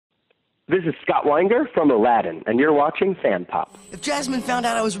This is Scott Weinger from Aladdin, and you're watching Fan Pop. If Jasmine found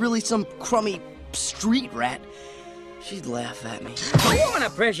out I was really some crummy street rat, she'd laugh at me. A woman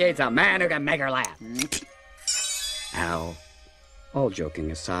appreciates a man who can make her laugh. Al, all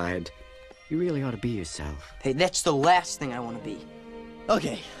joking aside, you really ought to be yourself. Hey, that's the last thing I want to be.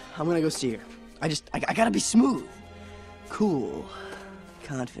 Okay, I'm gonna go see her. I gotta be smooth, cool,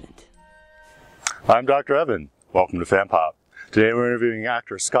 confident. I'm Dr. Evan. Welcome to Fan Pop. Today we're interviewing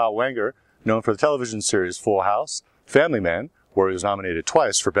actor Scott Weinger, known for the television series Full House, Family Man, where he was nominated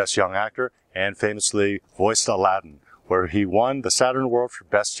twice for Best Young Actor, and famously voiced Aladdin, where he won the Saturn Award for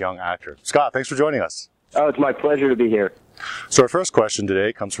Best Young Actor. Scott, thanks for joining us. Oh, it's my pleasure to be here. So our first question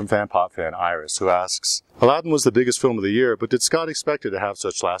today comes from Fan Pop fan Iris, who asks, Aladdin was the biggest film of the year, but did Scott expect it to have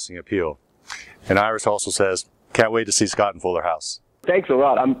such lasting appeal? And Iris also says, can't wait to see Scott in Fuller House. Thanks a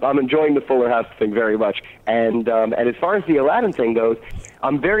lot. I'm enjoying the Fuller House thing very much. And as far as the Aladdin thing goes,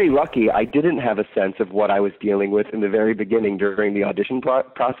 I'm very lucky I didn't have a sense of what I was dealing with in the very beginning during the audition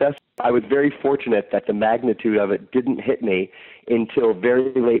process. I was very fortunate that the magnitude of it didn't hit me until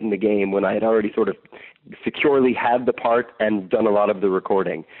very late in the game when I had already sort of securely had the part and done a lot of the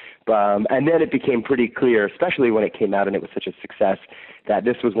recording. And then it became pretty clear, especially when it came out and it was such a success, that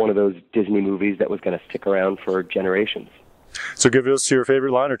this was one of those Disney movies that was going to stick around for generations. So give us your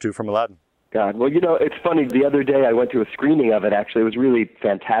favorite line or two from Aladdin. God, well, you know, it's funny. The other day I went to a screening of it, actually. It was really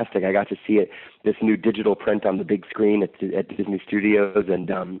fantastic. I got to see it, this new digital print on the big screen at Disney Studios, and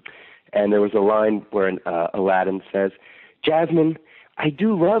there was a line where Aladdin says, Jasmine, I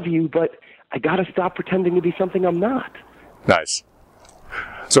do love you, but I got to stop pretending to be something I'm not. Nice.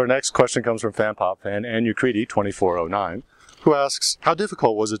 So our next question comes from Fan Pop fan Anu Creedy, 2409, who asks, how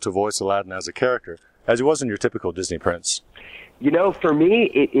difficult was it to voice Aladdin as a character, as he wasn't your typical Disney prince? You know, for me,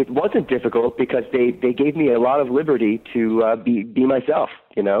 it wasn't difficult because they gave me a lot of liberty to be myself,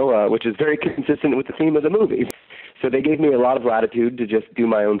 you know, which is very consistent with the theme of the movie. So they gave me a lot of latitude to just do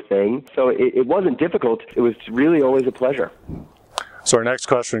my own thing. So it wasn't difficult. It was really always a pleasure. So our next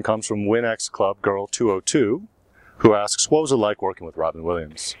question comes from WinX Club Girl 202, who asks, what was it like working with Robin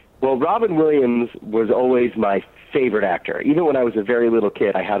Williams? Well, Robin Williams was always my favorite actor. Even when I was a very little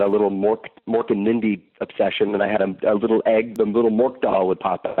kid, I had a little Mork and Mindy obsession, and I had a little egg, the little Mork doll would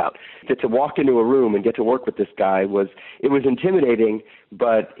pop out. To walk into a room and get to work with this guy was intimidating,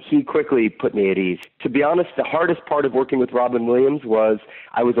 but he quickly put me at ease. To be honest, the hardest part of working with Robin Williams was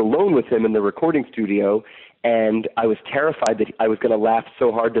I was alone with him in the recording studio, and I was terrified that I was going to laugh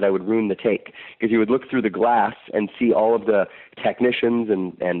so hard that I would ruin the take, because he would look through the glass and see all of the technicians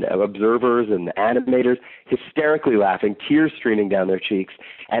and observers and animators hysterically laughing, tears streaming down their cheeks,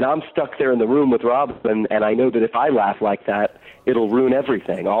 and I'm stuck there in the room with Robin, and I know that if I laugh like that, it'll ruin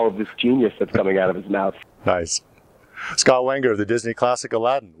everything, all of this genius that's coming out of his mouth. Nice. Scott Weinger of the Disney classic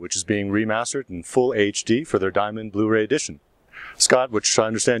Aladdin, which is being remastered in full HD for their Diamond Blu-ray edition. Scott, which I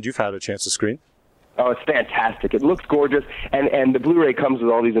understand you've had a chance to screen. Oh, it's fantastic. It looks gorgeous, and the Blu-ray comes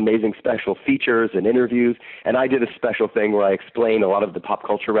with all these amazing special features and interviews, and I did a special thing where I explain a lot of the pop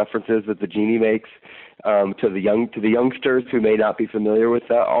culture references that the genie makes to the youngsters who may not be familiar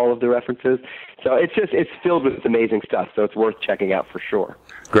with all of the references. So it's filled with amazing stuff, so it's worth checking out for sure.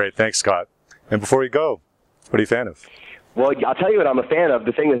 Great. Thanks, Scott. And before you go, what are you a fan of? Well, I'll tell you what I'm a fan of.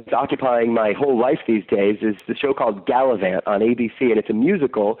 The thing that's occupying my whole life these days is the show called Gallivant on ABC, and it's a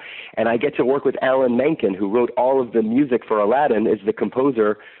musical, and I get to work with Alan Menken, who wrote all of the music for Aladdin, is the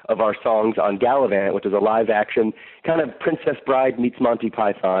composer of our songs on Gallivant, which is a live-action kind of Princess Bride meets Monty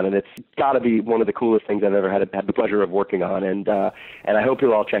Python, and it's got to be one of the coolest things I've ever had the pleasure of working on, and I hope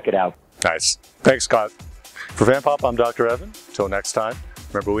you'll all check it out. Nice. Thanks, Scott. For Fan Pop, I'm Dr. Evan. Till next time.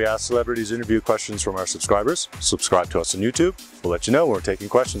 Remember, we ask celebrities interview questions from our subscribers. Subscribe to us on YouTube. We'll let you know when we're taking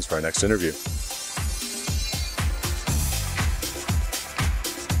questions for our next interview.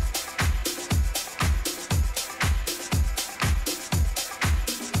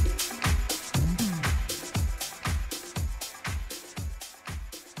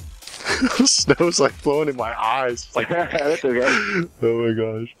 Snow's like blowing in my eyes. It's like, That's okay. oh my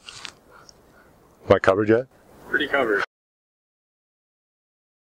gosh. Am I covered yet? Pretty covered.